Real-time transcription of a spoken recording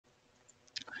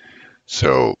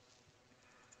So,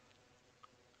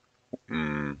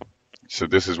 mm, so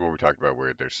this is what we talked about,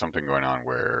 where there's something going on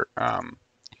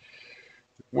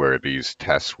where these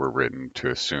tests were written to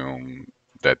assume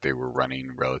that they were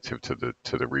running relative to the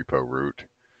repo root,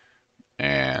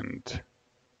 and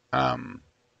um,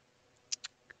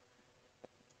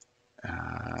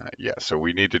 yeah, so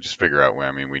we need to just figure out.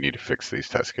 I mean, we need to fix these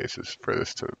test cases for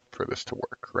this to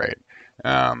work, right?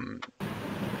 Um,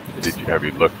 Yes. have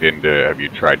you looked into? Have you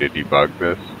tried to debug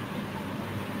this?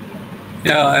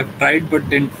 Yeah, I've tried but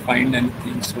didn't find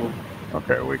anything. So,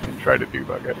 Okay, we can try to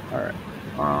debug it. All right.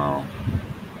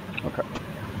 Okay.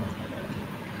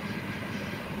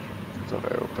 I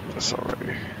thought I opened this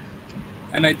already.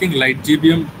 and I think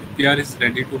LightGBM PR is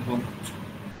ready to launch.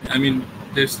 I mean,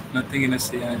 there's nothing in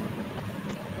SAI.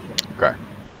 Okay.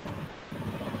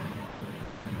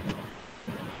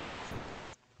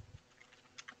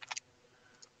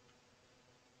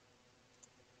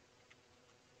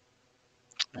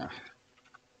 Yeah.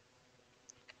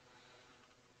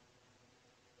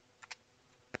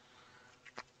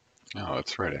 Oh,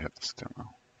 that's right. I had this demo.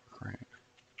 Great.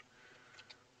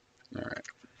 All right.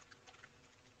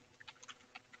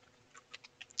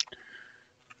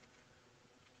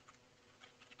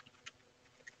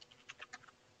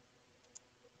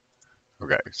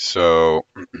 Okay. So,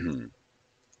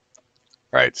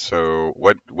 right. So,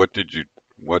 what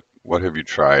have you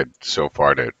tried so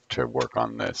far to work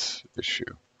on this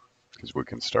issue? Because we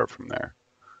can start from there.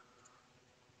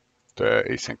 The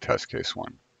async test case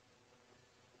one.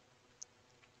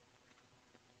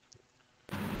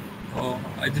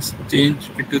 I just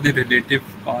changed it to the relative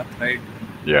path, right?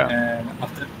 Yeah. And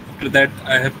after that,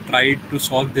 I have tried to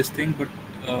solve this thing, but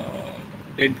uh,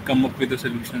 didn't come up with a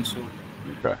solution. So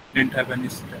Okay. didn't have any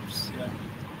steps. Yeah.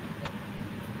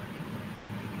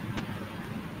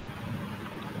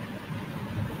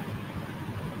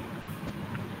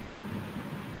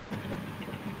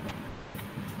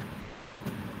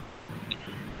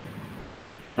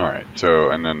 All right. So,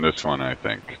 and then this one, I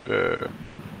think the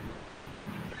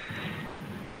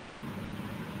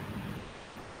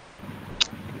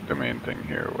main thing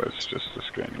here was just this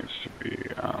guy needs to be.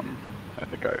 I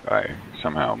think I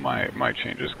somehow my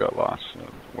changes got lost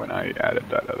when I added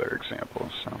that other example.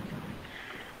 So.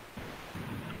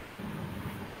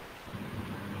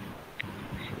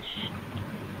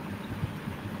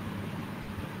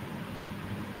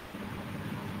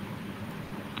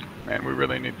 Man, we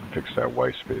really need to fix that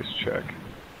white space check.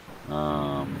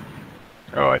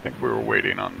 Oh, I think we were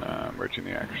waiting on merging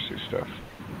the accuracy stuff.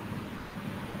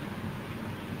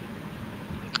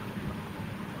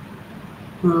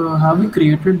 Have we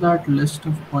created that list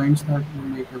of points that we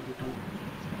make every time?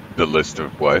 The list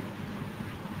of what?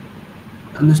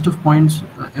 A list of points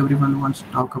everyone wants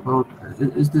to talk about.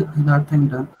 Is that thing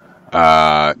done?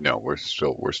 No, we're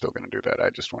still going to do that.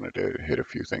 I just wanted to hit a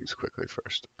few things quickly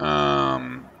first.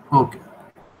 Okay.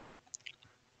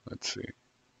 Let's see.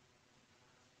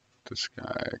 This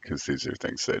guy, because these are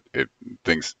things that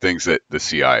things that the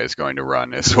CI is going to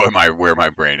run is where my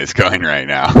brain is going right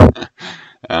now.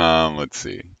 Let's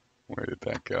see. Where did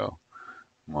that go?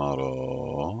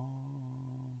 Model.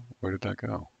 Where did that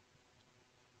go?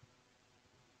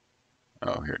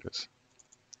 Oh, here it is.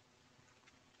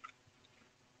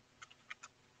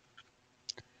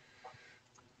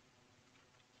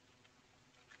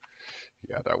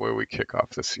 Yeah, that way we kick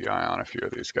off the CI on a few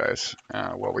of these guys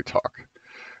while we talk.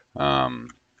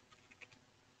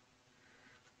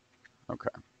 Okay,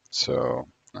 so,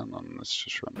 and then let's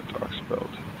just run the docs build.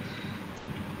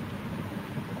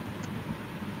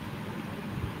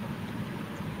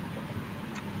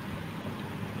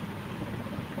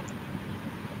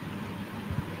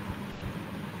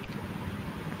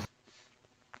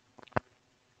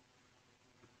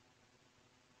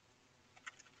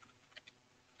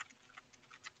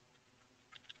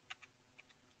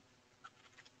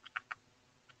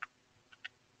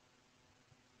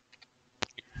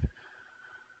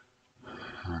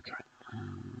 Okay.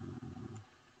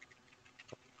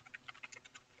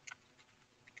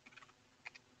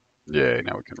 Yay,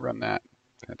 now we can run that.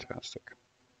 Fantastic.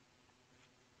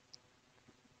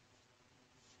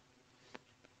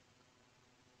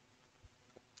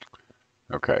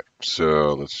 Okay,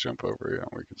 so let's jump over here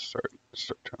and we can start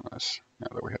doing this now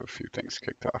that we have a few things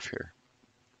kicked off here.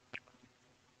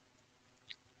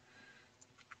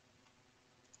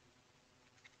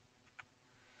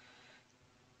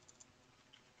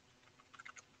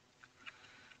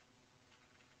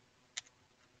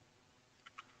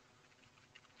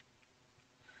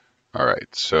 All right,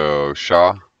 so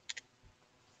Shaw.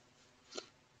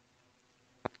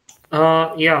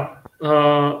 Yeah.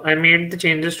 I made the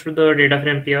changes to the data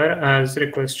frame PR as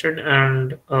requested,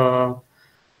 and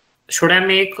should I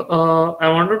make? I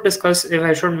want to discuss if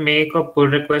I should make a pull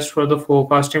request for the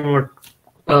forecasting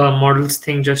models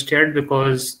thing just yet,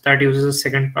 because that uses a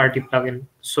second party plugin.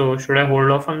 So should I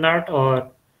hold off on that,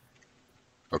 or?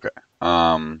 Okay.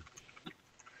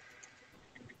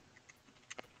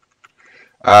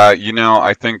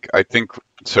 I think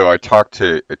so. I talked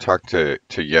to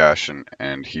Yash,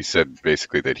 and he said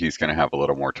basically that he's going to have a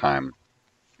little more time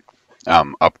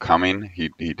upcoming. He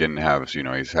didn't have,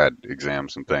 he's had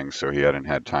exams and things, so he hadn't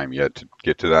had time yet to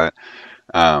get to that.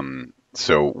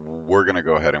 So we're going to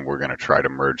go ahead and we're going to try to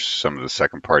merge some of the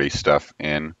second party stuff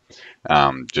in,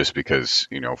 just because,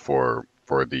 for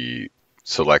the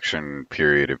selection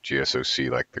period of GSOC,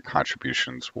 like the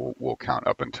contributions will count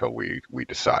up until we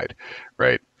decide,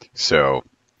 right? So,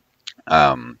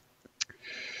 we'll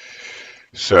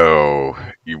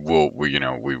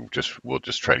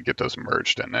just try to get those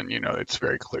merged, and then it's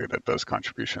very clear that those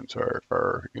contributions are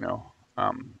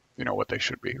what they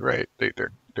should be, right?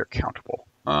 They're countable.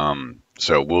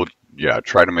 So we'll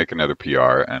try to make another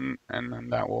PR, and then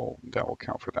that will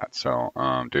count for that. So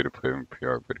data play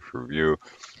PR ready for review.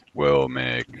 We'll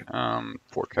make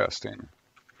forecasting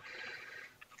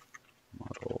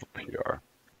model PR,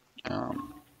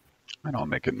 and I'll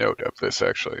make a note of this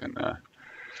actually in the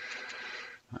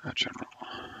general.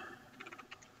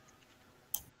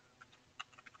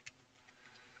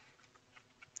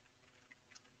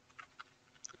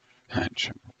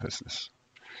 General business.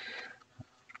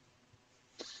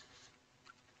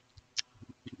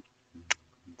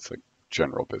 It's like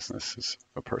general business is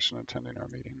a person attending our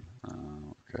meeting.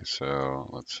 Okay, so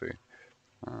let's see.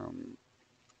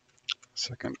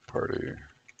 Second party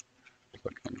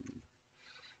plugin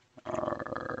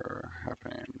are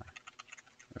happening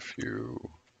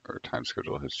our time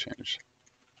schedule has changed.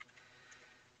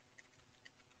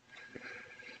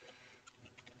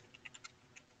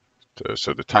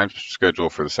 So the time schedule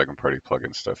for the second party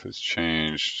plugin stuff has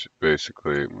changed.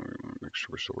 Basically, make sure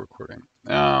we're still recording.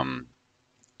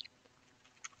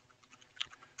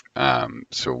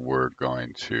 So we're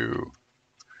going to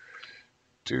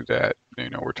do that.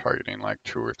 We're targeting like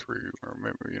 2 or 3, or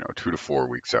maybe 2 to 4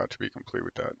 weeks out to be complete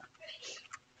with that.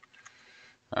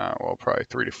 Well, probably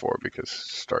 3 to 4, because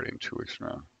starting 2 weeks from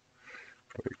now,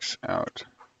 weeks out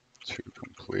to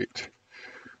complete.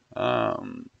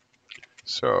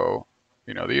 So,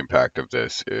 the impact of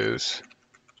this is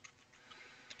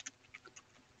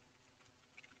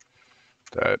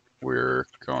that we're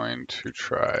going to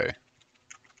try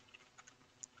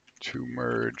to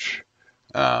merge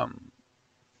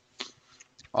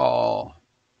all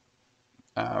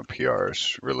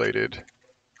PRs related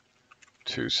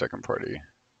to second party,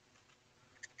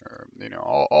 or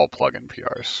all plugin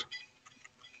PRs.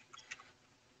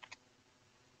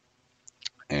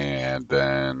 And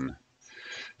then,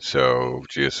 so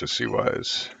GSOC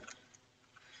wise,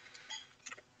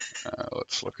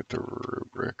 let's look at the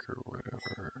rubric or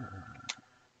whatever.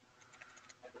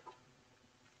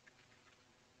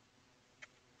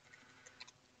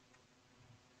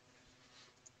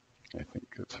 I think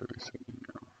that's everything.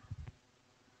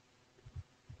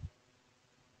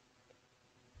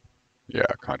 Yeah,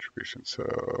 contribution.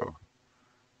 So,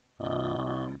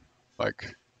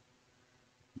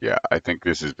 I think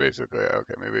this is basically,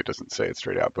 okay, maybe it doesn't say it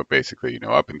straight out, but basically,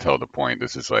 up until the point,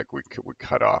 this is like we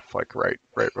cut off like right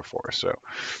before. So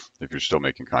if you're still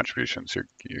making contributions, you're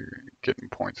getting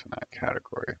points in that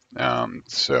category.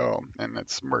 So, and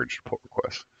it's merged pull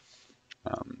requests.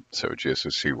 So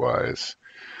GSOC wise,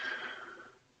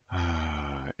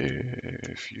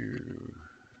 if you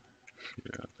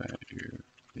feel that you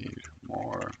need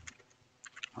more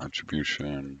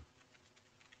contribution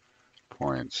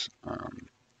points,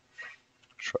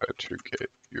 try to get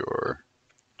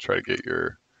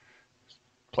your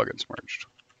plugins merged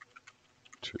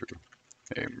to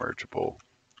a mergeable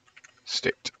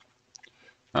state.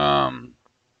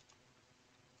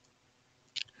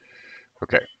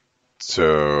 Okay,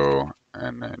 so,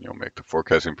 and then you'll make the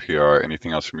forecasting PR.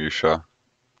 Anything else from you, Shah?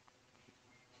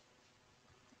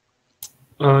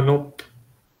 Nope.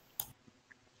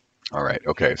 All right.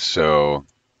 Okay. So,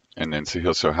 and then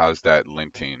Sahil, so how's the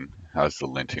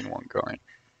linting one going?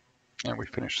 And we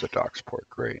finished the docs port.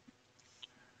 Great.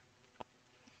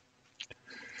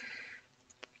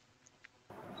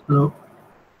 Hello.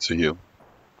 Sahil.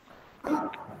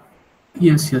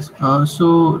 Yes.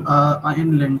 So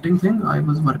in linting thing, I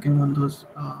was working on those.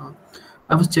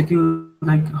 I was checking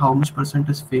like how much percent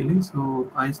is failing.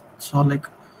 So I saw like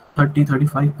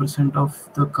 30-35% of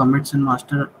the commits in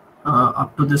master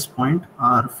up to this point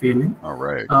are failing All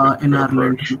right. in Good our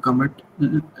approach. Lenten commit.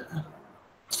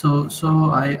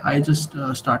 So I just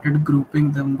started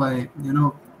grouping them by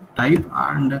type,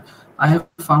 and I have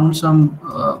found some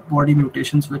body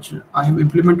mutations which I have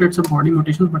implemented some body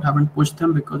mutations but haven't pushed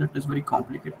them because it is very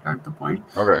complicated at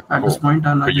Okay, this cool. point,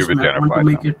 and I But you've just want to identified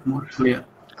make them. it more clear.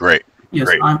 Great. Yes,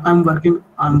 Great. I'm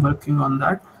working on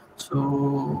that.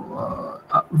 So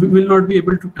we will not be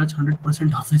able to touch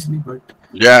 100% obviously, but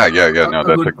Yeah. No, a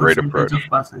that's a good great percentage approach. of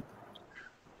passing.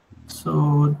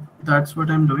 So that's what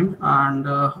I'm doing, and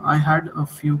I had a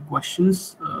few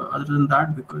questions other than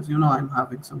that because I'm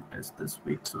having some tests this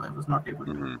week, so I was not able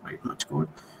to Hmm. write much code.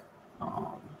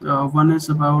 One is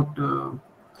about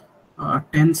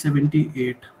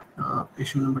 1078,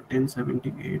 issue number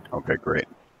 1078. Okay, great.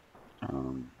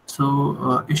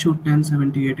 So issue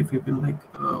 1078, if you can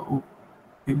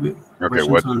maybe Okay,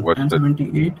 questions on what's the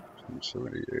 1078.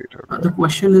 78? The Okay.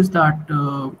 question is that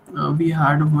we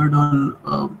had a word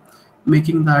on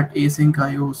making that async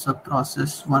IO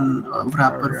sub-process one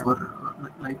wrapper yeah. for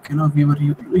we were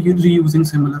reusing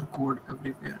similar code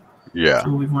everywhere. Yeah.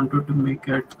 So we wanted to make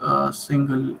it a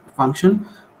single function,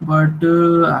 but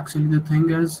actually the thing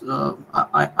is,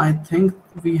 I think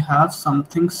we have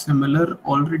something similar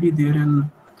already there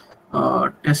in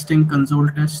testing console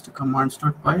test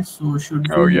commands.py. So should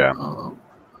Oh we yeah.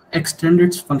 extend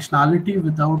its functionality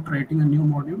without writing a new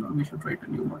module, or we should write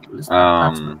a new module? Is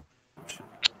that's my question.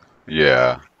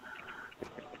 Yeah.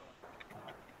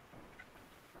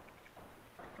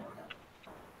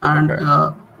 And Okay.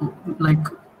 like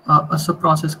a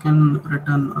sub-process can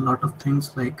return a lot of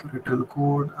things like return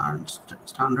code and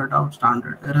standard out,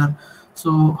 standard error.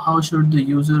 So how should the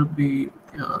user be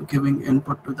giving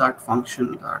input to that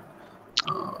function that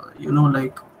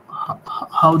like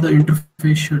how the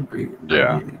interface should be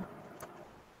Yeah. ideally?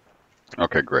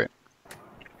 Okay, great.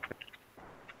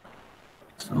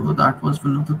 So that was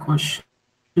one of the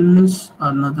questions.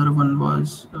 Another one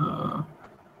was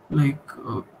like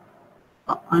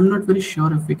I'm not very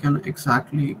sure if we can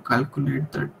exactly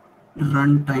calculate the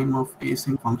runtime of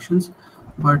async functions,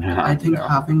 but I think No.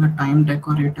 having a time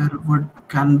decorator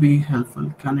can be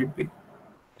helpful. Can it be?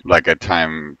 Like a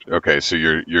time. Okay, so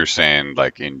you're saying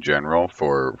like in general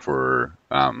for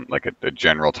like a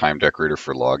general time decorator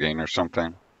for logging or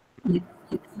something? Y-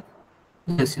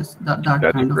 yes, that That's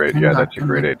a kind of great. thing Yeah, that that's a can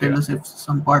great tell idea. us if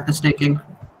some part is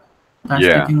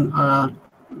Yeah. taking a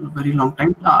very long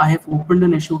time. I have opened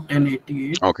an issue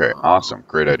 1088 Okay, awesome.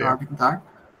 Great idea. regarding that,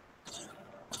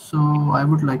 so I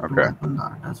would like to Okay. work on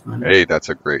that as well. Hey, that's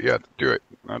a great. Yeah, do it.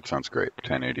 That sounds great.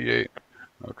 1088.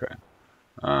 Okay.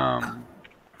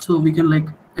 So we can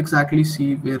exactly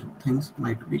see where things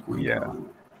might be going Yeah. wrong,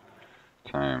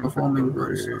 Time performing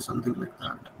worse or decorate. something like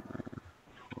that.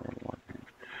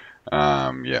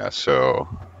 Yeah. So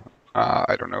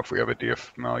I don't know if we have a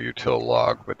DFML util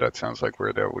log, but that sounds like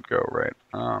where that would go, right?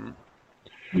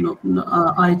 No,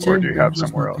 I Or do checked. you There have was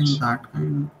somewhere nothing else? that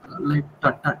kind like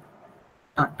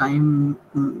that time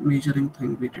measuring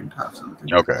thing. We didn't have something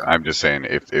like Okay, that. I'm just saying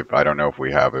if I don't know if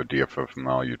we have a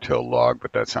DFML util log,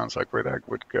 but that sounds like where that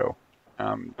would go.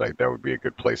 Like that would be a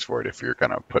good place for it if you're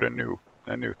gonna put a new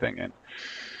thing in.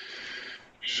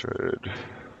 Should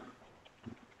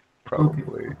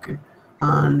probably. Okay.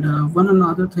 And one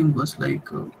another thing was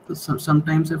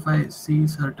sometimes if I see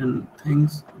certain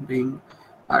things being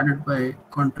added by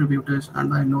contributors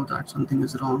and I know that something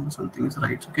is wrong, something is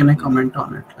right, so can I comment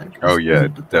on it? Oh Is yeah,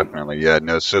 it a thing? definitely. Yeah,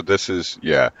 no, so this is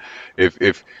If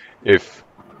if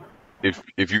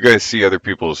you guys see other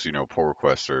people's, pull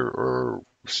requests or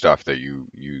stuff that you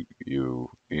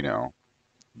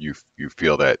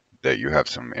feel that you have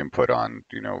some input on,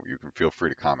 you can feel free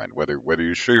to comment whether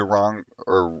you're sure you're wrong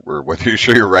or whether you're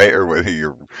sure you're right or whether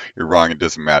you're wrong. It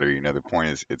doesn't matter. The point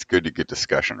is it's good to get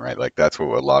discussion, right? Like that's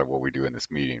what a lot of what we do in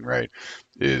this meeting, right?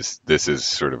 This is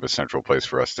sort of a central place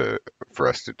for us to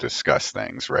discuss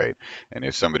things, right? And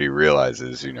if somebody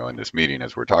realizes, in this meeting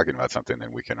as we're talking about something,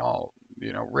 then we can all,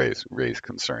 raise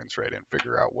concerns, right, and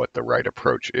figure out what the right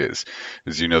approach is.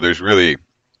 Because there's really,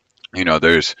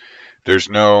 there's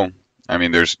no, I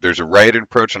mean, there's a right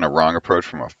approach and a wrong approach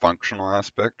from a functional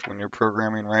aspect when you're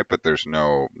programming, right? But there's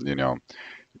no,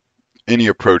 any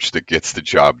approach that gets the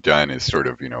job done is sort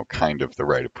of, kind of the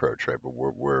right approach, right? But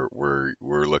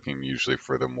we're looking usually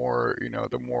for the more,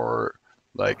 the more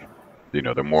like,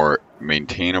 the more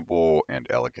maintainable and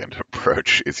elegant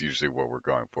approach is usually what we're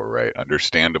going for, right?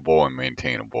 Understandable and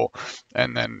maintainable,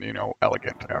 and then,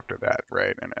 elegant after that,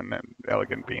 right? And then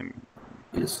elegant being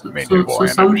Yes. maintainable So and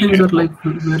some things are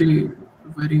understandable.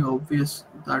 very obvious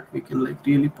that we can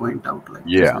really point out this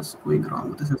Yeah. is going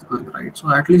wrong, this is going right. So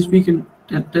at least we can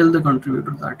tell the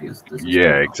contributor that yes, this is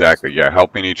the Yeah, process. exactly. Yeah,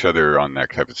 helping each other on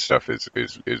that type of stuff is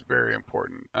very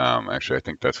important. Actually, I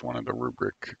think that's one of the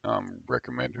rubric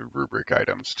recommended rubric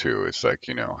items too. It's like,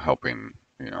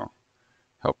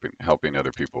 helping, helping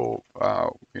other people,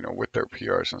 with their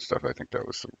PRs and stuff. I think that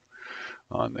was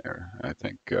on there. I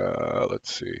think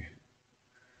let's see.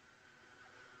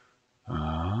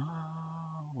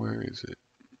 Where is it?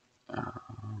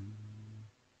 Um,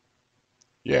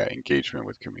 yeah, engagement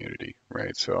with community,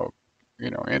 right? So,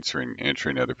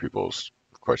 answering other people's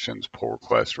questions, pull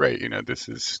requests, right?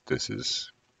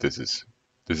 This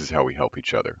is how we help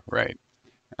each other, right?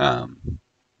 Um,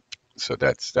 so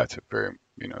that's a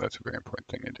very important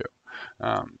thing to do.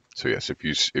 So yes, if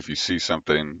you see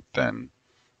something, then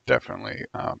definitely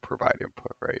provide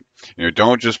input, right?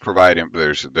 Don't just provide input.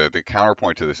 There's the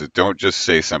counterpoint to this is don't just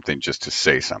say something just to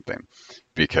say something,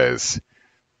 because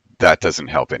that doesn't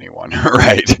help anyone,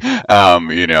 right?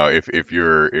 If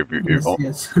you're if you if, Yes,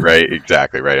 yes. right,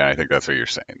 exactly, right, and I think that's what you're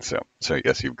saying. So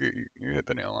yes, you hit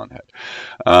the nail on the head.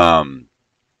 Um,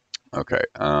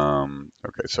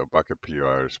 okay, so bucket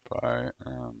PRs by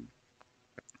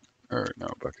or no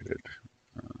bucketed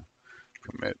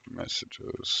commit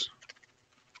messages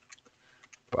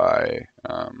by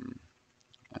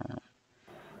uh,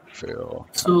 fail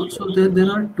So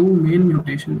there are two main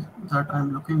mutations that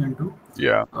I'm looking into.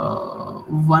 yeah.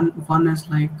 One is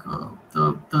like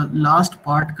the last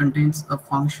part contains a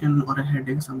function or a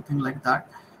heading, something like that,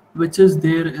 which is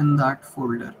there in that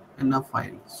folder in a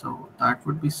file. So that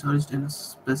would be searched in a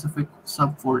specific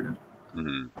subfolder.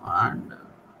 Hmm.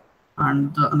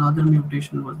 And another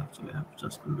mutation was actually I've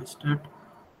just missed it.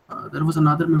 There was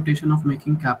another mutation of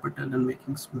making capital and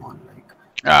making small, like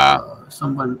Ah,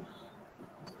 someone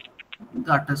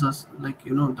that is like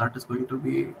that is going to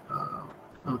be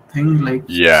a thing like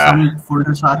yeah. some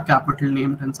folders are capital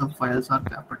named and some files are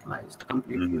capitalized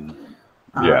completely, Hmm.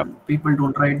 Yeah. and people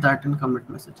don't write that in commit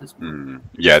messages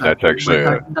Yeah, that's exactly, actually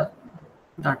but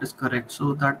that is correct.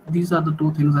 So that these are the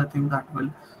two things I think that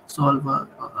will solve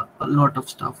a lot of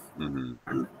stuff, mhm.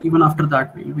 and even after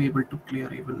that we'll be able to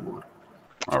clear even more.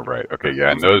 All So right. Okay.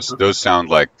 Yeah, and those are the those two those things. sound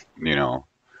like,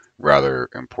 rather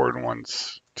important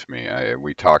ones to me.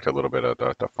 We talked a little bit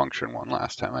about the function one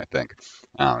last time, I think,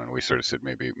 and we sort of said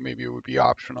maybe it would be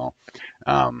optional.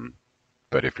 Um,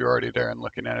 but if you're already there and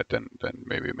looking at it, then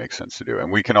maybe it makes sense to do.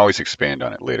 And we can always expand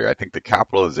on it later. I think the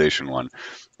capitalization one,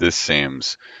 this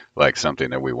seems like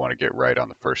something that we want to get right on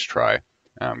the first try,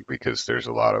 because there's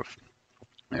a lot of,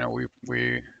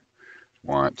 we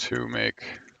want to make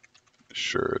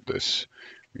sure this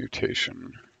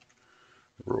mutation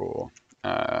rule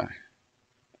uh,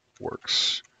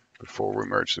 works before we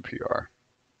merge the PR,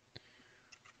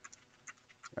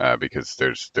 because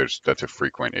that's a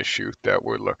frequent issue that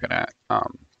we're looking at.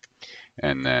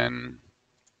 And then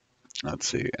let's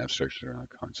see, abstraction around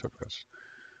concept test,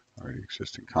 already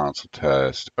existing console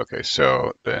test. Okay,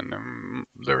 so then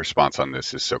the response on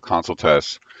this is, so console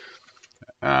test.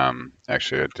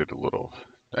 Actually, I did a little.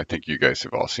 I think you guys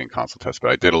have all seen console test,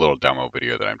 but I did a little demo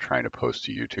video that I'm trying to post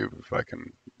to YouTube if I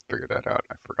can figure that out.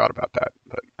 I forgot about that,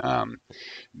 but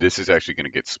this is actually going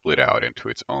to get split out into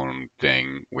its own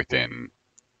thing within.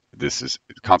 This is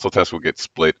console test will get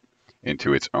split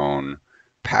into its own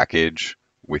package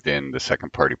within the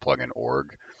second party plugin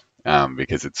org,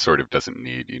 because it sort of doesn't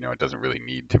need, it doesn't really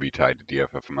need to be tied to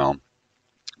DFFML.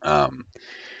 Um,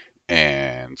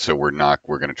 and so we're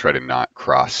going to try to not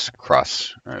cross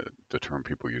the term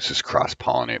people use is cross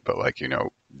pollinate, but like,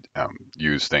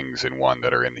 use things in one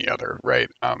that are in the other, right?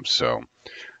 So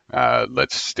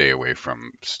let's stay away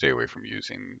from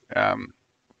using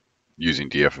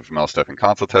DFFML stuff in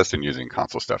console test and using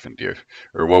console stuff in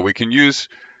we can use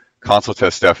console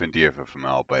test stuff in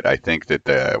DFFML, but I think that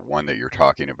the one that you're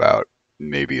talking about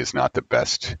maybe is not the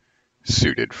best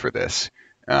suited for this,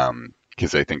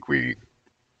 because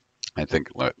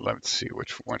let's see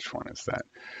which one is that.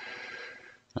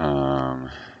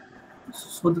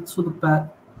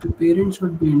 The parent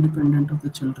should be independent of the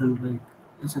children, right?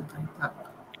 Is it like that?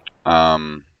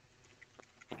 Um,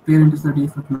 Parent is the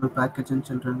default no package and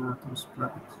children are those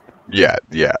plugins.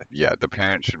 yeah. The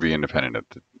parent should be independent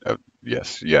of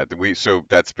yes, yeah. So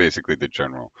that's basically the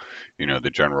general,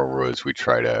 the general rule is we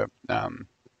try to,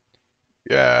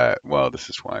 yeah. Well, this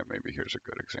is why maybe here's a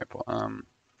good example.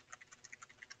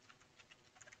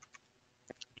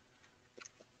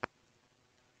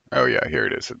 Oh yeah, here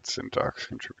it is. It's in docs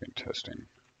contributing testing.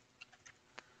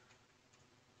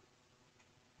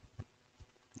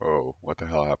 Oh, what the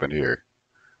hell happened here?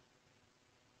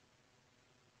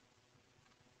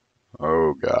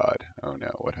 Oh God. Oh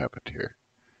no, what happened here?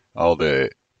 All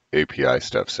the API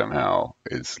stuff somehow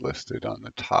is listed on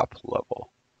the top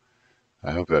level.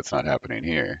 I hope that's not happening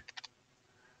here.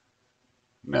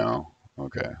 No.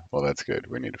 Okay. Well, that's good.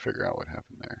 We need to figure out what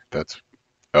happened there.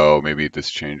 Oh, maybe this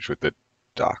changed with the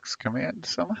docs command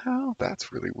somehow?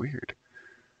 That's really weird.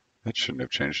 That shouldn't have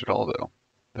changed at all, though.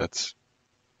 That's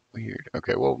weird.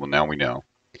 Okay, well now we know.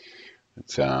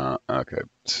 It's okay.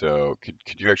 So could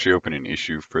you actually open an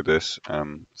issue for this,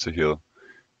 Sahil?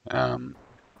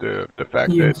 The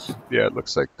fact that Yes. it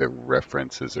looks like the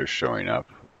references are showing up.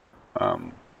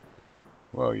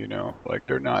 Well, like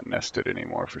they're not nested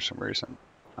anymore for some reason.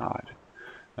 Odd.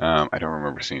 I don't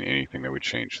remember seeing anything that would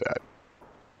change that.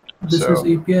 This is So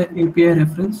API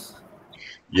reference.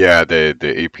 yeah,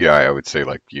 the API, I would say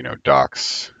like,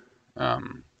 docs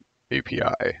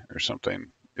API or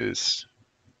something is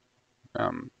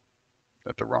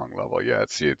at the wrong level. Yeah,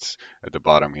 it's at the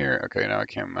bottom here. Okay, now I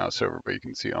can't mouse over, but you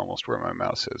can see almost where my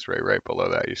mouse is, right below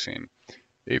that. You're seeing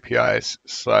APIs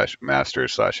 / master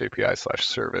 / API /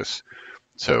 service.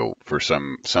 So for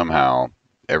somehow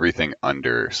everything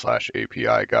under /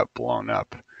 API got blown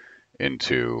up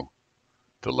into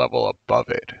the level above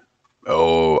it.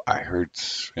 Oh, I heard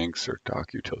Sphinx or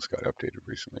DocUtils got updated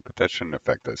recently, but that shouldn't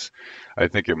affect us. I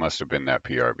think it must have been that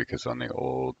PR because on the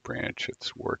old branch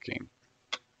it's working.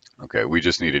 Okay, we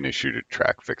just need an issue to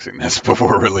track fixing this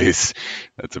before release.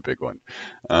 That's a big one.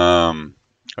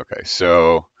 Okay,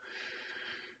 so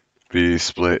be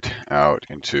split out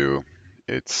into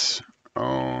its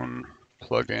own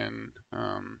plugin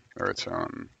or its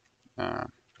own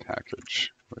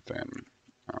package within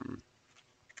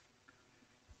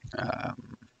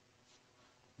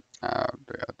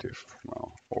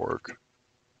org.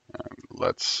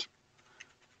 Let's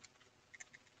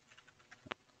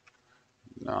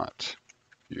not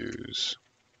use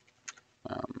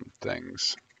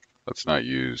things. Let's not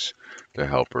use the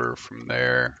helper from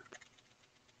there.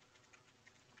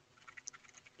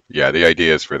 Yeah, the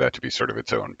idea is for that to be sort of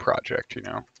its own project,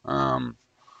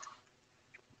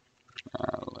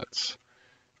 let's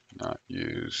not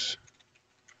use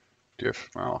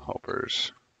diffml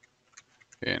helpers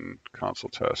in console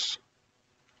tests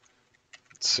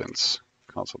since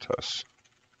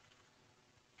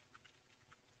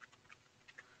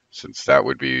that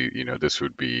would be, this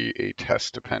would be a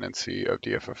test dependency of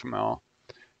DFFML.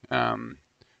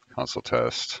 Console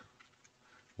test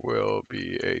will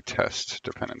be a test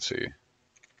dependency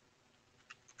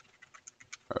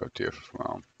of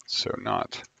DFFML, so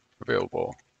not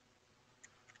available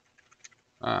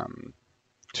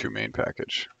to main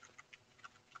package.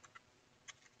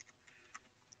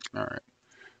 All right.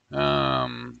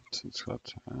 Since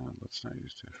let's not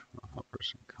use DFFML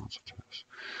helpers in console test.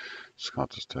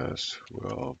 Console test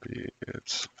will be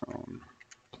its own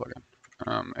plugin,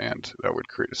 and that would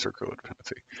create a circular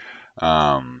dependency.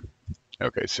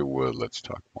 Okay, so let's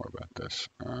talk more about this.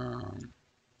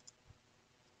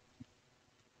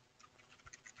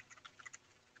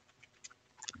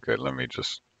 Okay,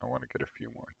 I want to get a few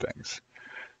more things.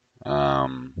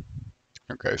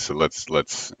 Okay, so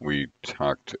we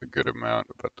talked a good amount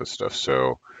about this stuff.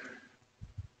 So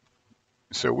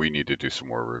we need to do some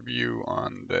more review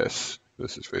on this.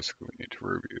 This is basically, we need to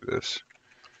review this.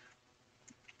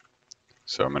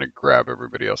 So I'm going to grab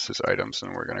everybody else's items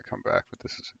and we're going to come back, but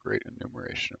this is a great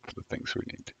enumeration of the things we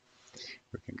need.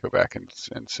 We can go back and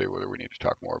say whether we need to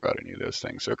talk more about any of those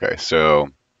things. Okay, so,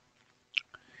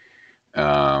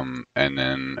 and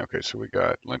then, okay, so we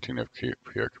got linting of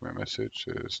PR commit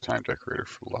messages, time decorator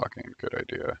for logging, good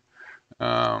idea.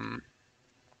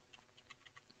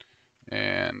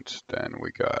 And then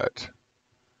we got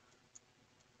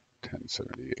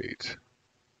 1078.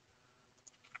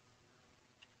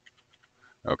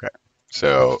 Okay,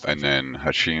 so, and then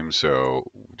Hashim,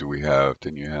 so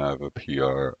didn't you have a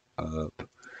PR up?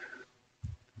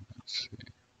 Let's see.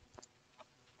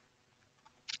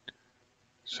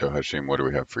 So Hashim, what do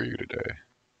we have for you today?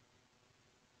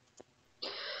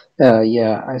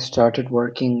 Yeah, I started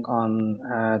working on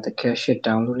the cache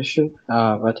download issue,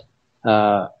 but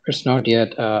it's not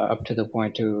yet up to the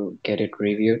point to get it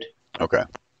reviewed. Okay.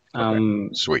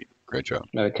 Sweet. Great job.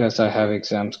 Because I have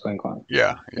exams going on.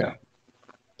 Yeah.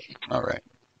 All right.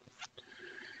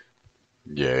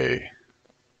 Yay.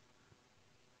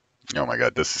 Oh my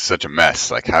God, this is such a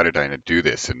mess. Like, how did I do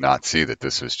this and not see that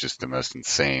this was just the most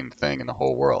insane thing in the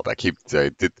whole world? I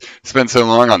did spend so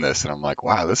long on this and I'm like,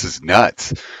 wow, this is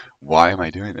nuts. Why am I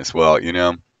doing this? Well,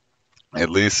 at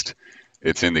least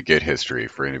it's in the Git history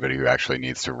for anybody who actually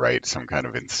needs to write some kind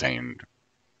of insane,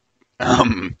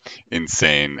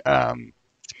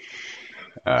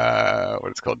 what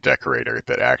it's called, decorator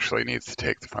that actually needs to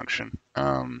take the function.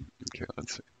 Okay,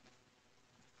 let's see.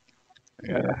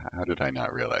 Yeah, how did I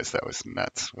not realize that was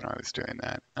nuts when I was doing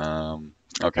that?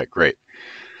 Okay, great.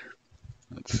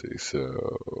 Let's see. So,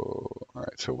 all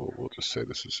right. So we'll just say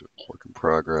this is a work in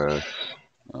progress.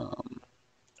 Um,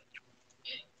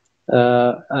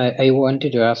 I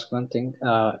wanted to ask one thing.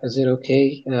 Is it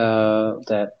okay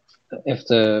that if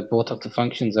the both of the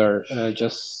functions are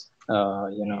just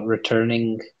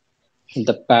returning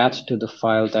the path to the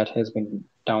file that has been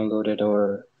downloaded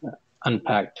or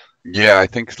unpacked? yeah, I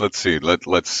think let's see.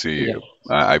 Let's see. Yeah.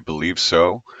 I believe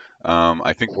so.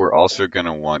 I think we're also going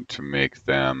to want to make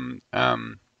them. I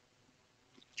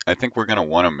think we're going to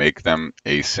want to make them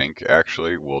async.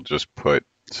 Actually, we'll just put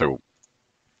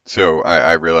so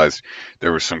I realized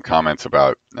there were some comments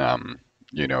about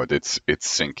it's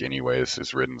sync anyways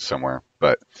is written somewhere,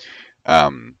 but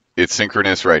it's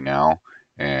synchronous right now,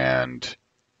 and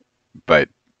but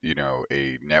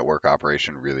a network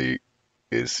operation really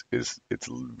is it's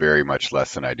very much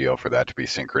less than ideal for that to be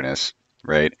synchronous,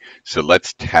 right? So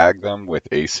let's tag them with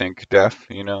async def,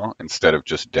 instead of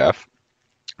just def,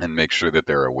 and make sure that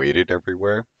they're awaited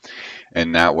everywhere.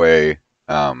 And that way,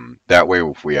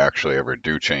 if we actually ever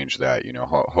do change that,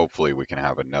 hopefully we can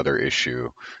have another issue.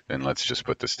 Then let's just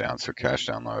put this down. So cache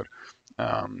download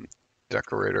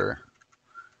decorator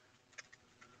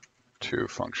to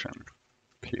function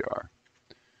PR.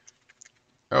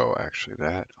 Oh, actually,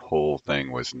 that whole thing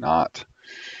was not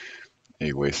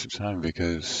a waste of time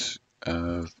because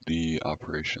the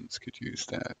operations could use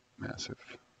that massive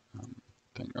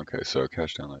thing. Okay, so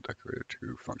cache download decorator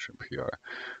to function PR.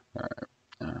 All right.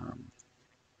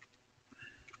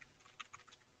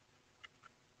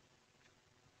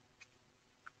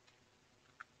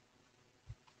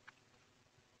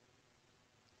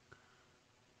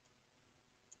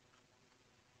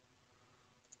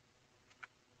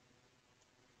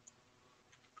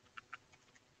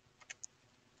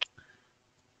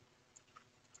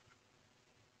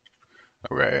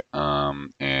 Okay,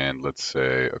 and let's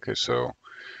say, okay, so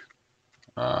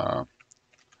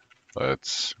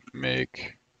let's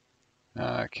make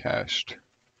cached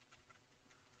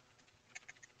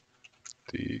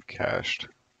the cached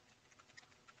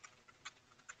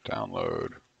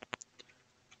download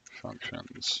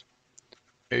functions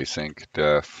async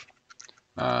def.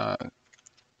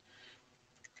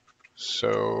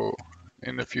 So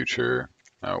in the future,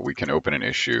 we can open an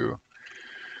issue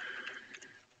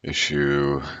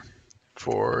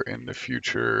for in the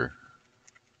future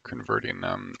converting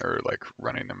them or like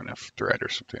running them in a thread or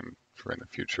something for in the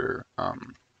future,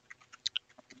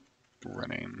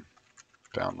 running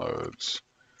downloads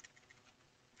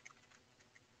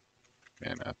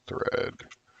in a thread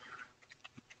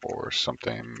or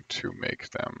something to make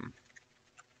them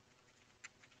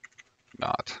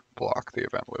not block the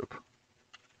event loop.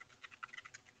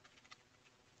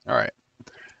 All right.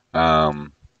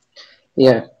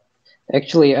 Yeah.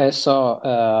 Actually, I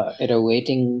saw it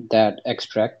awaiting that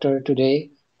extractor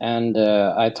today, and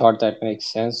I thought that makes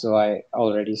sense, so I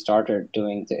already started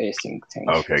doing the async thing.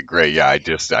 Okay, great. Yeah, I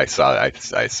saw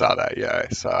that. Yeah,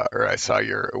 I saw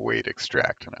your await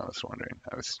extract, and I was wondering.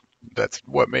 That's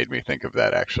what made me think of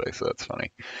that actually. So that's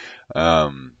funny.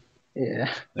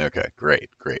 Yeah. Okay, great.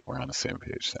 We're on the same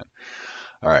page then.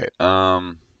 All right.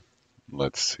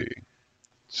 Let's see.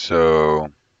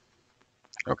 So,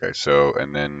 okay. So,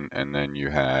 and then you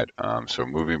had so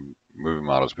moving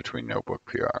models between notebook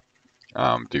PR.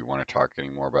 Do you want to talk any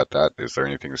more about that? Is there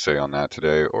anything to say on that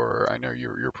today? Or I know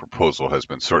your proposal has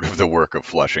been sort of the work of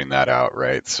fleshing that out,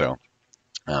 right? So,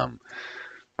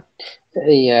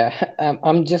 Yeah,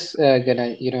 I'm just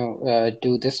gonna,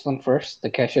 do this one first, the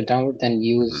cache download, then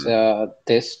use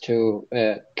this to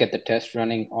get the test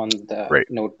running on the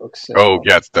great. notebooks as Oh, well.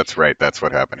 yes, that's right. That's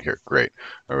what happened here. Great.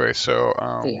 All right. So,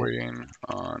 Yeah. waiting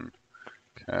on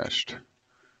cached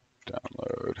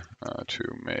download to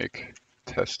make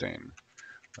testing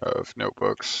of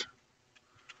notebooks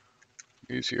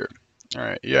easier. All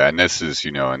right. Yeah, and this is,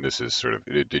 sort of.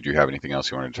 Did you have anything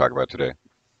else you wanted to talk about today?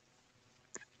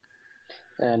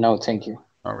 No, thank you.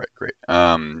 All right, great.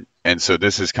 And so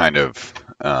this is kind of,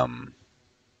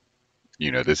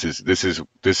 this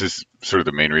is sort of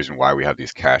the main reason why we have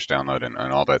these cache download and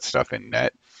all that stuff in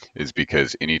net is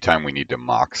because anytime we need to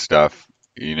mock stuff,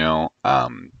 we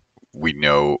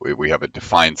know we have a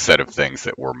defined set of things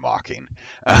that we're mocking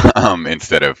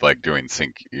instead of like doing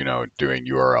sync, doing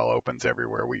URL opens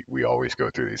everywhere. We always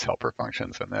go through these helper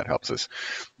functions, and that helps us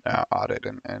audit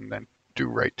and then do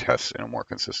write tests in a more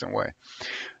consistent way.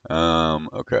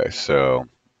 Okay, so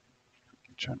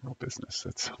general business,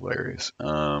 that's hilarious.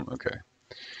 Okay,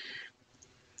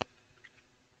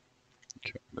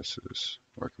 this is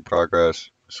work in progress.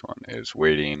 This one is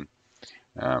waiting.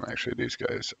 Actually, these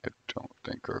guys I don't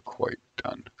think are quite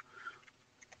done.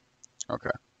 Okay,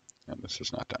 and this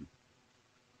is not done.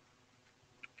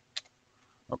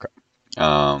 Okay.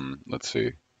 Let's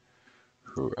see.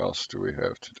 Who else do we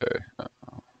have today? All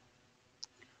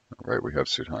right, we have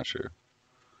Sudhanshu.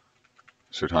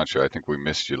 Sudhanshu, I think we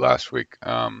missed you last week.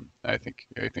 I think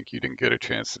you didn't get a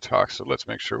chance to talk, so let's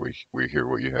make sure we hear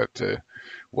what you have to,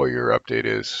 what your update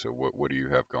is. So what do you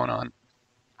have going on?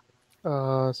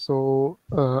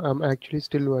 I'm actually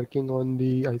still working on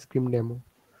the ice cream demo.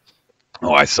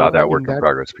 Oh, I saw that work In in that,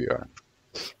 progress PR.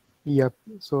 yep.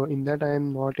 So in that, I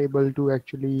am not able to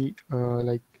actually uh,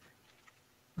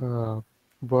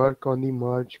 work on the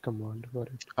merge command for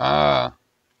it. Ah,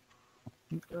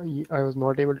 I was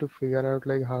not able to figure out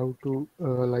like how to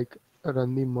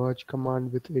run the merge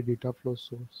command with a data flow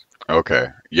source. okay.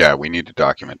 Yeah, we need to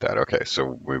document that. Okay, so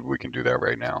we can do that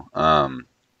right now.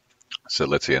 So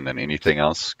let's see, and then anything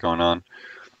else going on?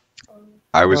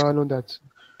 I was No, that's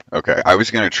Okay, I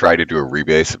was going to try to do a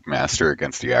rebase of master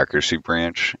against the accuracy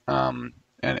branch,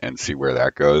 and see where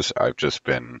that goes. I've just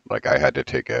been like I had to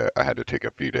take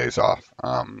a few days off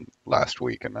last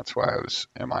week, and that's why I was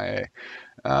MIA.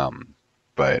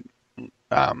 But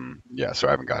yeah, so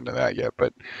I haven't gotten to that yet,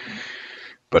 but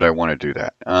I want to do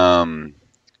that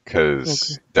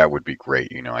because okay. that would be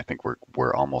great. I think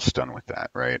we're almost done with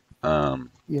that, right?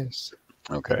 Yes.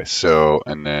 Okay, so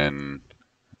and then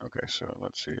okay, so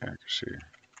let's see accuracy.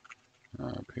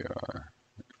 PR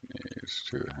needs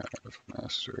to have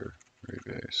master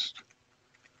rebased.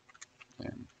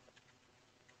 And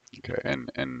okay,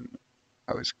 and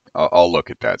I'll look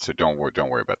at that. So don't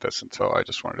worry about this until I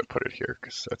just wanted to put it here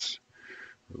because that's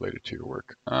related to your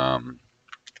work.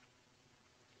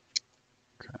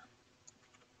 Okay,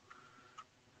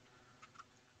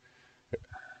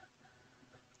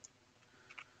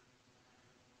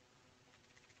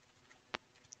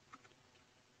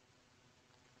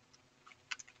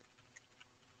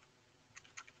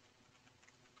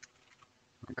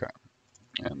 okay,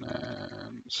 and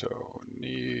then so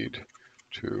need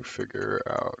to figure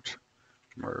out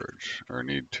merge or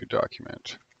need to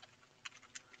document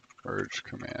merge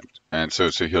command. And so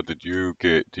Sahil, did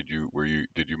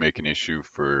you make an issue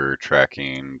for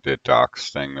tracking the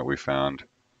docs thing that we found?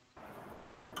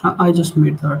 I just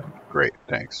made that. Great,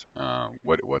 thanks.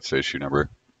 What's the issue number?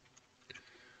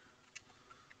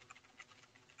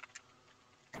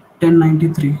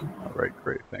 1093. All right,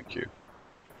 great, thank you.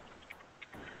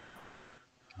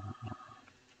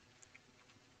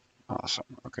 Awesome.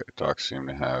 Okay, docs seem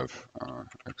to have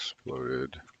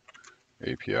exploded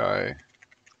API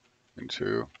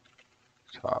into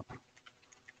top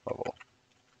level.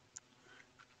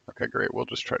 Okay, great. We'll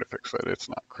just try to fix that. It's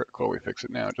not critical. We fix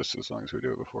it now, just as long as we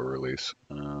do it before release.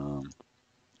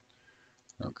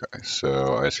 Okay,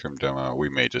 so ice cream demo. We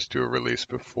may just do a release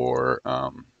before.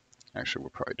 Actually, we'll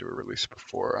probably do a release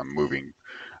before. I'm moving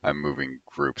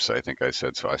groups. I think I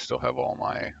said so. I still have all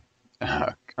my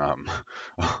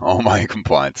all my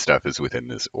compliance stuff is within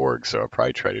this org, so I'll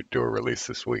probably try to do a release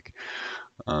this week.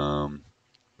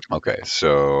 Okay,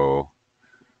 so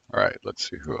all right, let's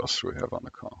see who else do we have on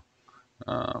the call.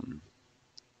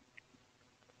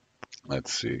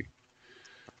 Let's see,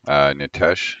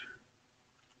 Nitesh.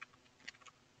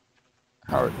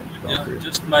 How are things going Yeah, for you?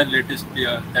 just my latest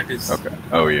PR, that is Okay.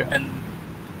 Oh yeah.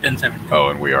 1070. Oh,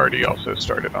 and we already also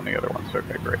started on the other ones.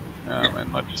 Okay, great. Yeah.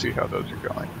 And let's see how those are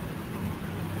going.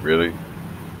 Really?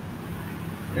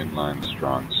 Inline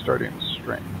strong starting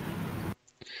string.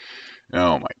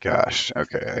 Oh my gosh.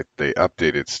 Okay, they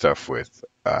updated stuff with.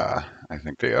 I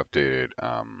think they updated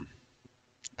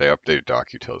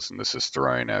DocuTils, and this is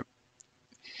throwing a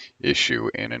issue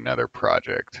in another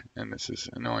project, and this is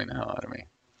annoying the hell out of me.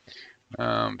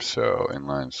 So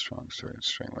inline strong starting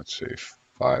string. Let's see,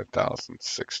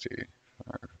 5060,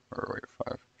 or wait,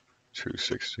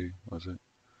 5260 was it?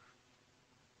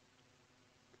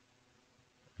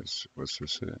 Was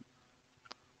this it?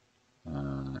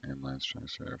 Inline strong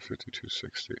starting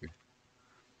 5260.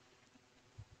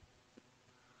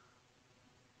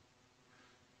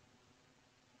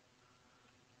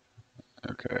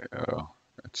 Okay. Oh,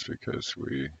 it's because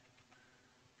we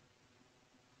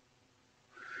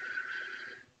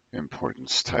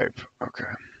importance type.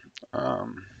 Okay.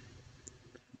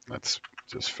 Let's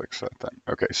just fix that then.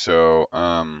 Okay, so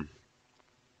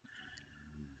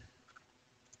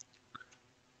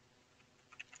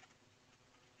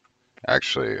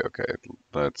actually, okay,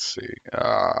 let's see.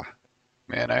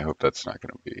 Man, I hope that's not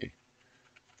going to be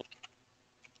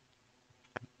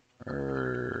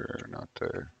not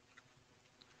there.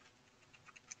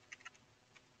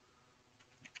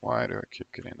 Why do I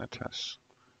keep getting the tests?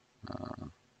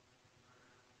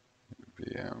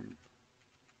 LGBM.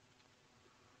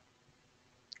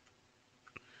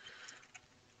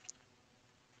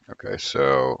 Okay,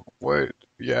 so what?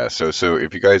 Yeah, so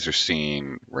if you guys are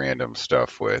seeing random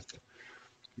stuff with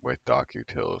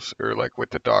docutils or like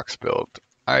with the docs build,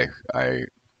 I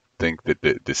think that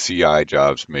the CI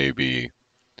jobs may be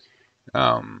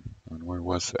where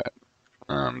was that?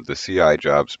 The CI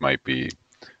jobs might be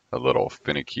a little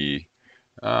finicky.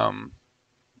 Well,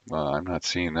 I'm not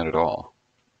seeing that at all.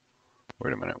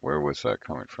 Wait a minute, where was that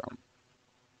coming from?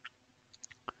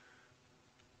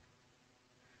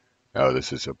 Oh,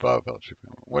 this is above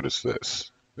LGBM. What is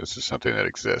this? This is something that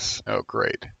exists. Oh,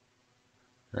 great.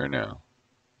 Or no.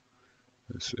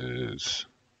 This is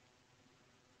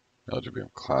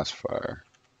LGBM classifier.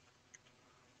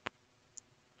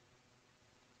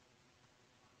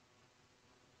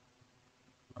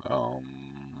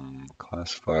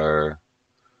 Classifier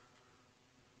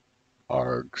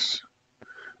args.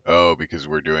 Oh, because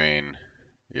we're doing,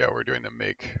 yeah, we're doing the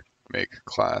make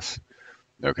class.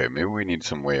 Okay, maybe we need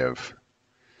some way of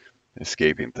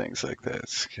escaping things like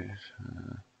this.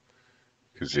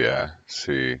 Because yeah,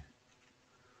 see,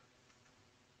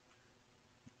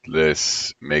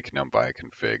 this make numpy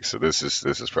config. So this is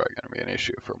probably going to be an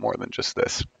issue for more than just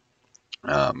this.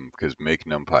 Because make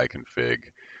numpy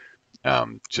config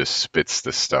just spits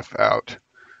this stuff out,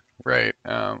 right?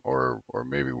 Or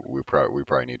maybe we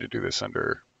probably need to do this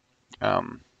under.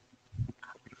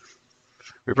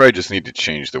 We probably just need to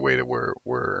change the way that we're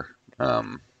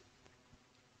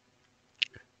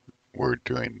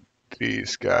doing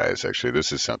these guys. Actually,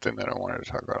 this is something that I wanted to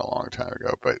talk about a long time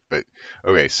ago. But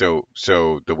okay, so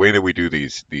the way that we do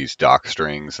these doc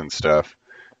strings and stuff,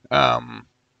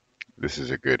 this is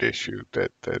a good issue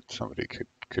that somebody could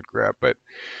grab. But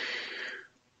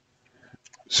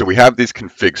so we have these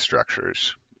config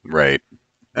structures, right?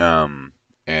 And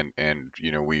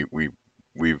you know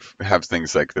we've have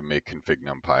things like the make config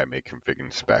numpy, make config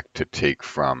inspect to take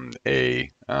from a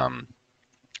and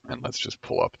let's just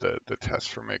pull up the test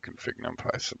for make config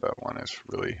numpy, so that one is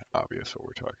really obvious what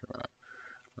we're talking about.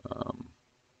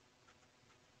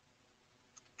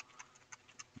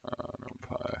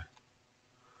 NumPy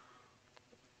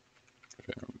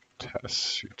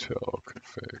test util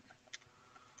config.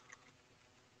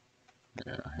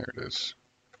 Yeah, here it is.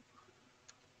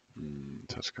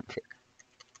 Test config.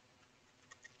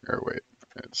 Or wait,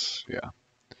 it's yeah.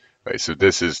 Right, so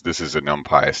this is a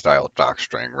NumPy style doc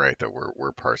string, right, that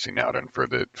we're parsing out, and for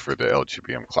the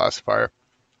LGBM classifier,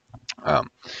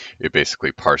 it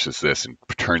basically parses this and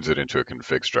turns it into a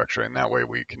config structure, and that way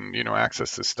we can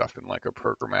access this stuff in like a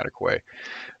programmatic way.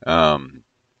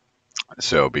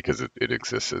 So because it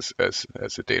exists as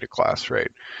a data class,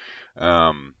 right?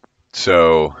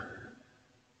 So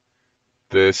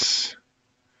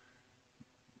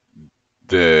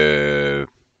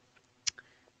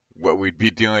what we'd be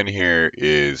doing here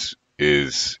is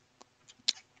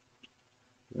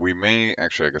we may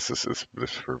actually, I guess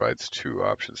this provides two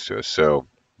options to us. So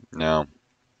now,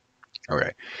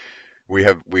 okay, we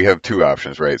have two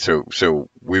options, right? So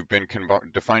we've been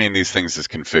defining these things as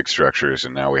config structures,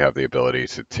 and now we have the ability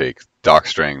to take doc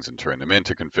strings and turn them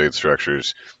into config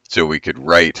structures. So we could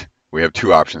write. We have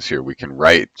two options here. We can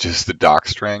write just the doc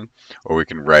string, or we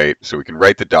can write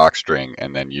the doc string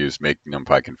and then use make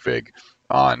numpy config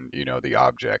on the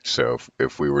object. So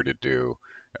if we were to do,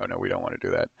 oh no, we don't want to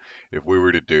do that. If we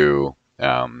were to do,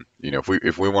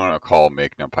 if we want to call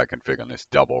make numpy config on this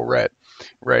double ret,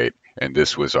 right, and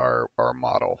this was our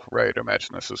model, right?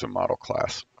 Imagine this is a model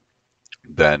class.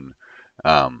 Then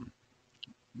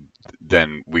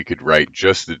we could write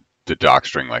just the doc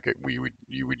string like you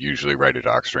would usually write a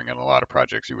doc string. In a lot of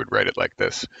projects, you would write it like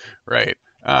this, right?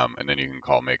 And then you can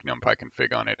call make numpy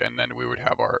config on it, and then we would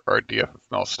have our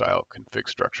DFML style config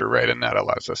structure, right? And that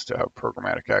allows us to have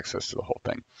programmatic access to the whole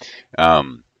thing. Now,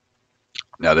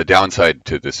 the downside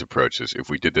to this approach is if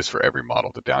we did this for every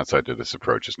model, the downside to this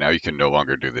approach is now you can no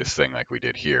longer do this thing like we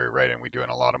did here, right? And we do in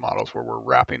a lot of models where we're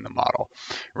wrapping the model,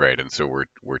 right? And so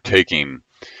we're taking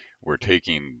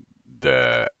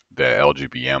the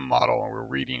LGBM model and we're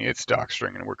reading its doc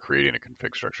string and we're creating a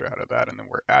config structure out of that, and then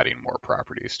we're adding more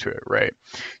properties to it, right?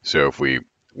 So if we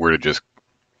were to just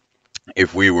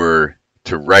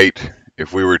rewrite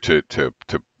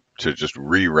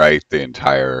the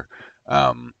entire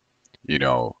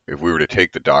if we were to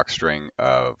take the doc string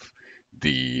of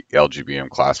the LGBM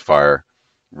classifier,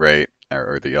 right,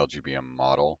 or the LGBM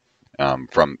model from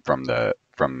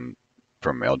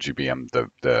LGBM,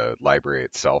 the library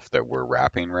itself that we're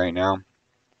wrapping right now,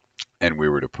 and we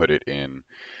were to put it in,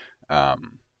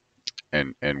 and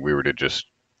we were to just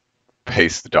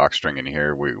paste the doc string in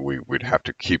here, we would have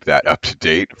to keep that up to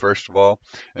date first of all.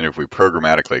 And if we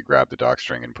programmatically grab the doc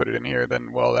string and put it in here,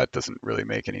 then well, that doesn't really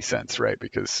make any sense, right?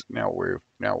 Because now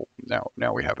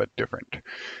we have a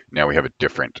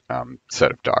different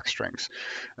set of doc strings.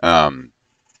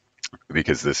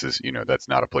 Because this is, that's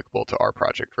not applicable to our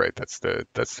project, right? That's the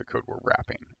code we're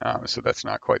wrapping. So that's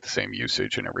not quite the same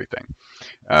usage and everything.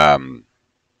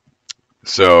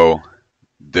 So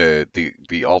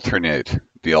the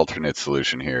alternate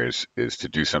solution here is to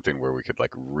do something where we could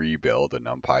like rebuild a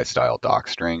NumPy style doc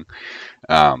string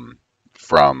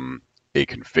from a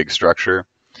config structure,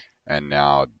 and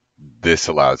now this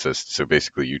allows us. So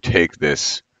basically, you take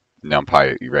this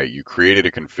NumPy, right? You created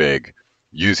a config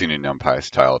using a NumPy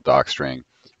style doc string.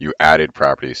 You added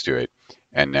properties to it,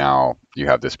 and now you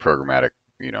have this programmatic,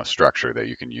 structure that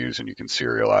you can use and you can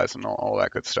serialize and all that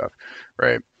good stuff,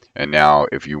 right? And now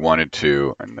if you wanted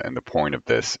to, and the point of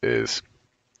this is,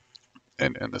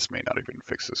 and this may not even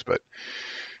fix this, but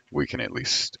we can at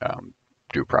least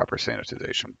do proper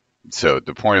sanitization. So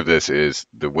the point of this is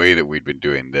the way that we've been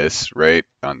doing this, right,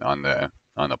 on the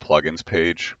plugins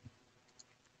page.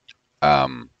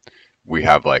 We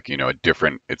have like, a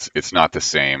different, it's not the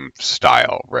same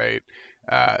style, right?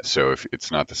 So if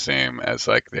it's not the same as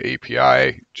like the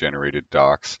API generated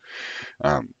docs.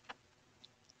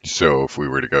 So if we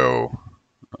were to go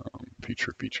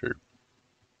feature,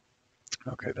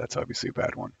 okay, that's obviously a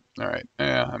bad one. All right,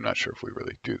 I'm not sure if we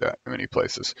really do that in many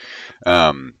places.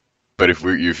 But if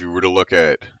you were to look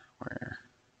at where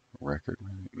record,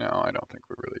 no, I don't think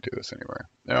we really do this anywhere.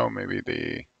 No, maybe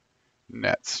the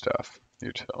net stuff,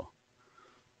 util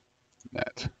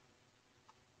net.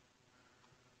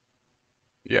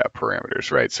 Yeah,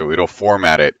 parameters, right? So it'll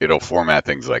format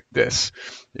things like this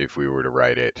if we were to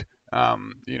write it.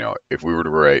 If we were to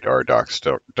write our doc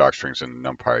strings in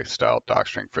NumPy style doc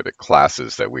string for the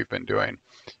classes that we've been doing,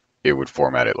 it would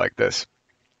format it like this.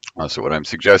 So what I'm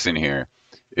suggesting here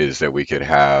is that we could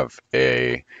have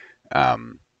a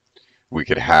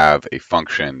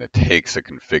function that takes a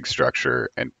config structure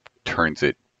and turns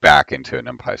it back into a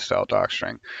NumPy style doc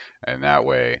string, and that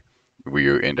way we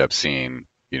end up seeing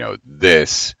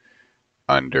this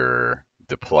under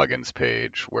the plugins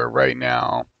page, where right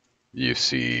now you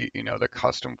see the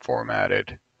custom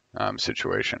formatted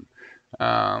situation,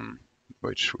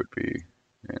 which would be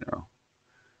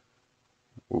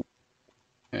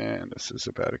and this is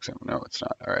a bad example. No, it's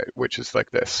not. All right, which is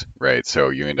like this, right?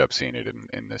 So you end up seeing it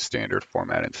in the standard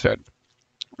format instead.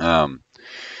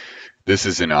 This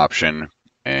is an option,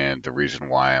 and the reason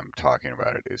why I'm talking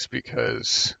about it is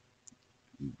because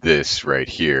this right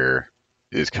here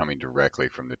is coming directly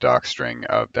from the doc string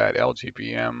of that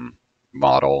LGBM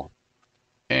model,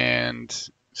 and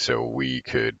so we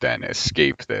could then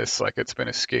escape this, like it's been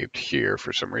escaped here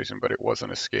for some reason, but it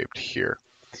wasn't escaped here.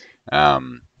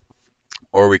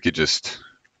 Or we could just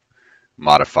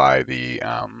modify the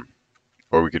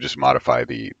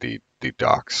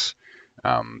docs,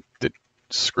 the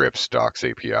scripts docs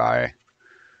API,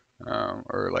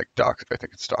 or like docs. I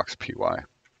think it's docs py.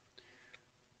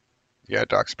 Yeah,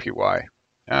 docs py,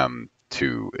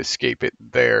 to escape it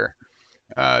there.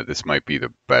 This might be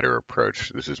the better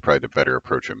approach. This is probably the better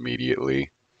approach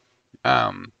immediately.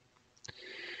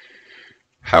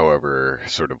 However,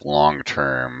 sort of long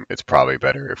term, it's probably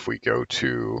better if we go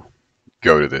to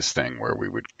this thing where we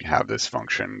would have this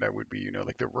function that would be,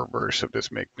 like the reverse of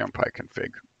this make NumPy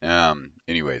config.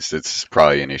 Anyways, it's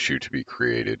probably an issue to be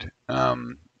created. I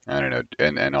don't know,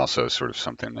 and also sort of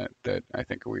something that I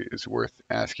think is worth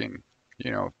asking,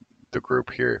 the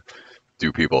group here.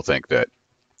 Do people think that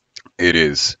it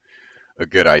is a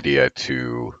good idea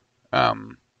to?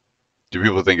 Do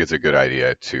people think it's a good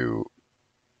idea to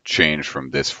change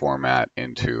from this format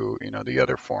into the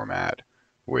other format,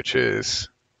 which is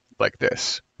like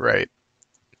this, right?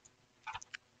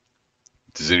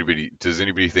 Does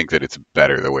anybody think that it's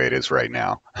better the way it is right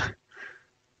now?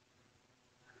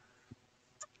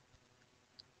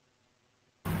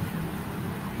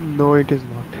 No, it is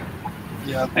not.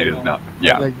 Yeah. It is not.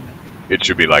 Yeah, Like, it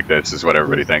should be like this, is what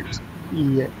everybody thinks.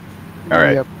 yeah. All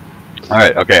right. Yep. All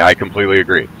right. Okay, I completely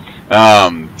agree.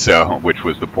 So, which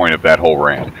was the point of that whole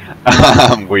rant.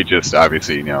 We just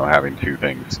obviously, having two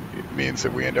things means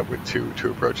that we end up with two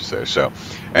approaches there. So,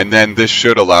 and then this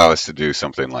should allow us to do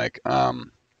something like,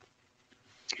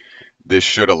 this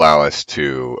should allow us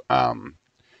to,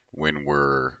 when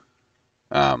we're,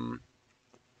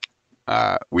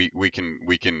 we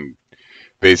can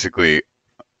basically,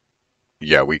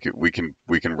 yeah, we can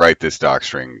write this doc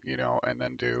string, and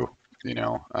then do,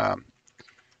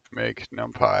 make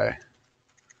NumPy,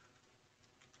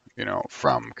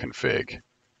 from config,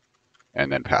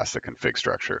 and then pass the config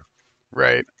structure,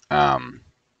 right?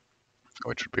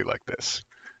 Which would be like this,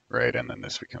 right? And then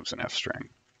this becomes an F string,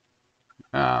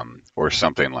 or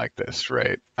something like this,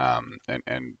 right?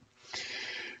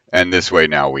 And this way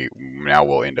now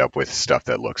we'll end up with stuff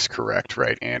that looks correct,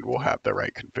 right? And we'll have the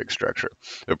right config structure.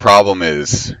 The problem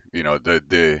is,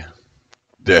 the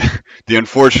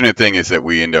unfortunate thing is that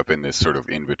we end up in this sort of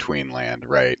in-between land,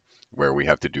 right? Where we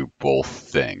have to do both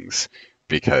things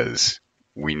because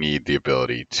we need the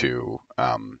ability to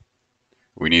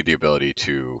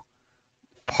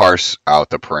parse out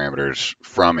the parameters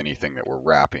from anything that we're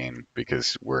wrapping,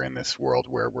 because we're in this world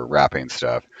where we're wrapping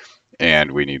stuff,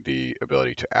 and we need the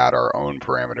ability to add our own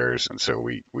parameters, and so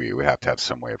we have to have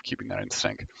some way of keeping that in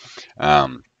sync.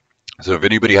 So if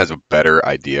anybody has a better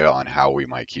idea on how we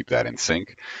might keep that in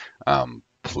sync,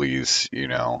 please,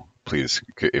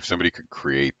 if somebody could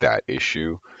create that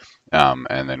issue,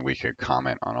 and then we could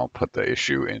comment on. I'll put the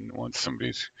issue in once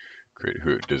somebody's created.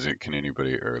 Who does it? Can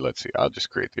anybody? Or let's see. I'll just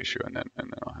create the issue and then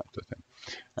I'll have the thing.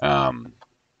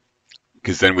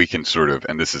 Because then we can sort of,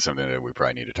 and this is something that we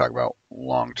probably need to talk about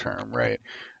long term, right?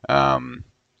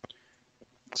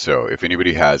 So if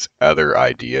anybody has other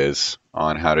ideas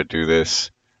on how to do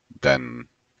this, then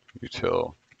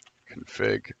util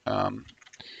config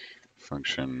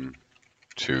function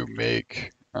to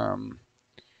make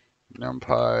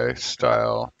NumPy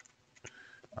style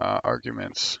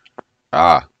arguments.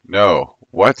 No,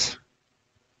 what?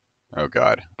 Oh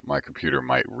God, my computer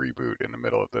might reboot in the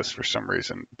middle of this for some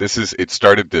reason. It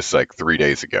started this like 3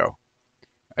 days ago.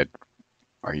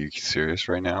 Are you serious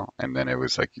right now? And then it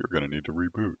was like, you're gonna need to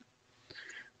reboot.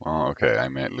 Well, okay, I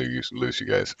might lose you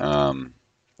guys.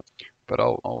 But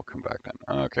I'll come back then.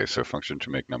 Okay, so function to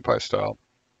make NumPy style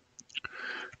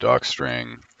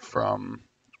docstring from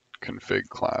config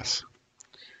class.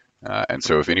 And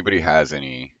so if anybody has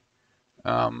any,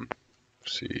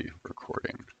 see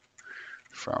recording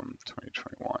from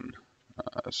 2021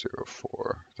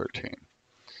 04/13.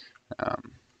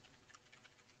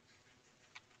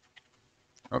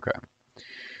 Okay,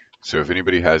 so if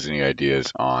anybody has any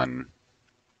ideas on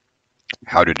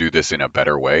how to do this in a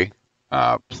better way,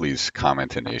 please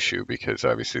comment an issue, because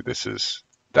obviously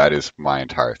that is my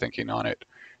entire thinking on it.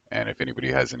 And if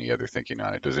anybody has any other thinking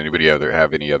on it, does anybody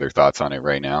have any other thoughts on it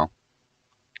right now?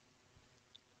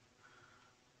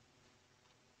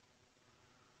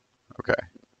 Okay.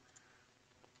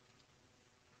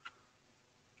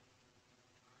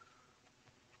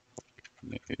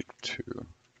 Need to.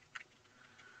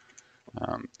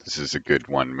 This is a good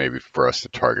one maybe for us to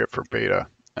target for beta.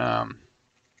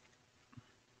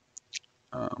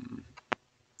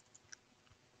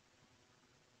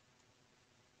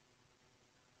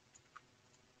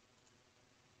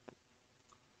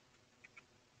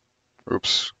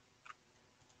 Oops.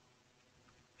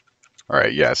 All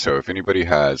right, yeah, so if anybody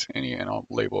has any, and I'll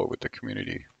label it with the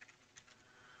community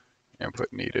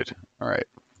input needed. All right,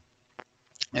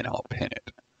 and I'll pin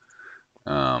it,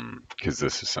 because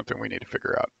this is something we need to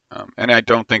figure out. And I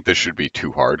don't think this should be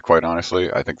too hard, quite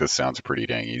honestly. I think this sounds pretty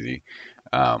dang easy.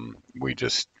 We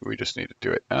just need to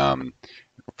do it.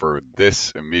 For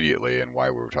this immediately, and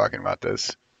why we were talking about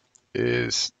this,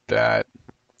 is that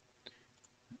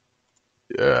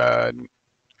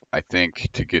I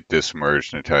think to get this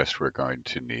merged in a test, we're going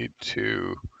to need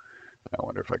to, I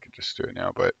wonder if I could just do it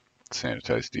now, but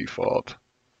sanitize default.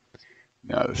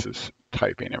 Now this is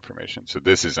typing information. So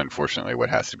this is unfortunately what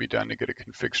has to be done to get a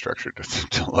config structure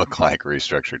to look like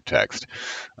restructured text.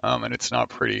 And it's not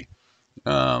pretty.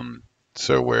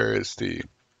 So where is the,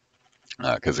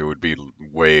 because it would be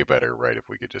way better, right, if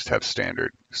we could just have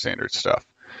standard stuff.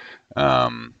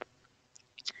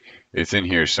 It's in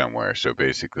here somewhere. So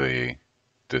basically,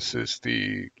 this is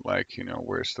the, like,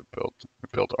 where's the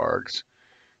built args?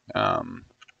 Help,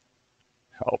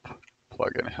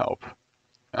 plugin help,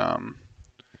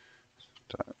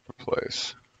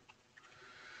 replace,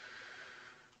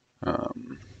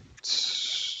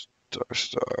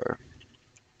 star.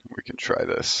 We can try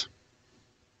this.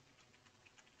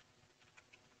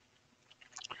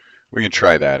 We can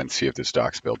try that and see if this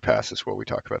docs build passes while we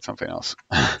talk about something else.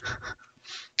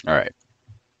 All right.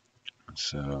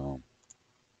 So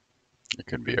it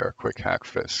could be our quick hack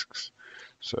fisks.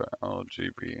 So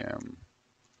LGBM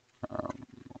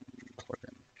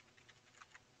plugin.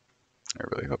 I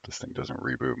really hope this thing doesn't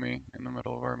reboot me in the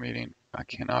middle of our meeting. I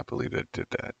cannot believe it did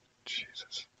that.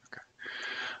 Jesus. Okay.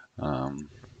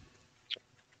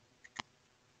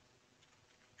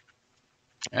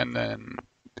 And then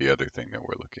the other thing that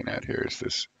we're looking at here is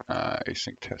this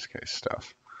async test case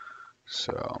stuff.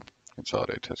 So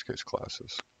consolidate test case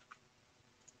classes.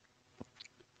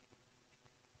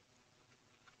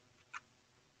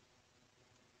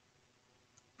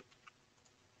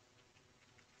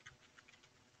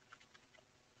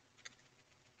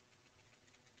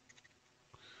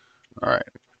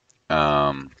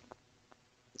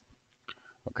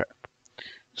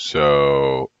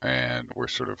 So, and we're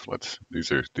sort of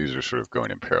these are sort of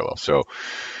going in parallel. So,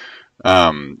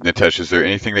 Nitesh, is there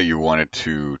anything that you wanted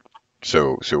to?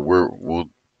 So we'll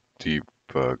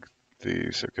debug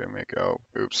these. Okay,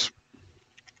 oops.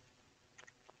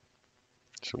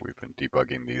 So we've been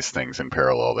debugging these things in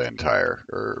parallel the entire,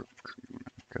 or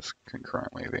I guess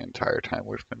concurrently the entire time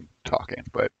we've been talking.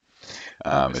 But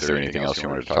is there anything else you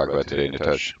wanted to talk about today,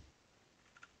 Nitesh?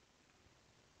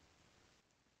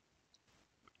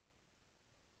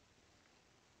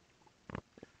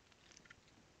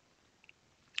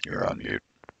 You're on mute.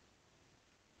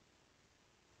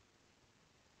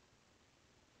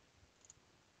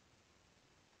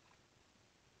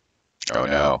 Oh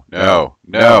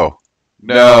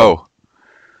no.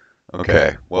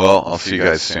 Okay, well, I'll see you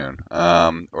guys soon.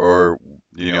 Or,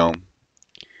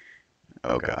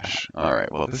 oh gosh. All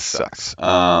right, well, this sucks.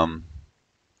 All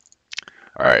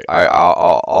right,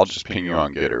 I'll just ping you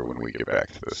on Gitter when we get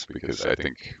back to this, because I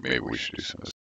think maybe we should do some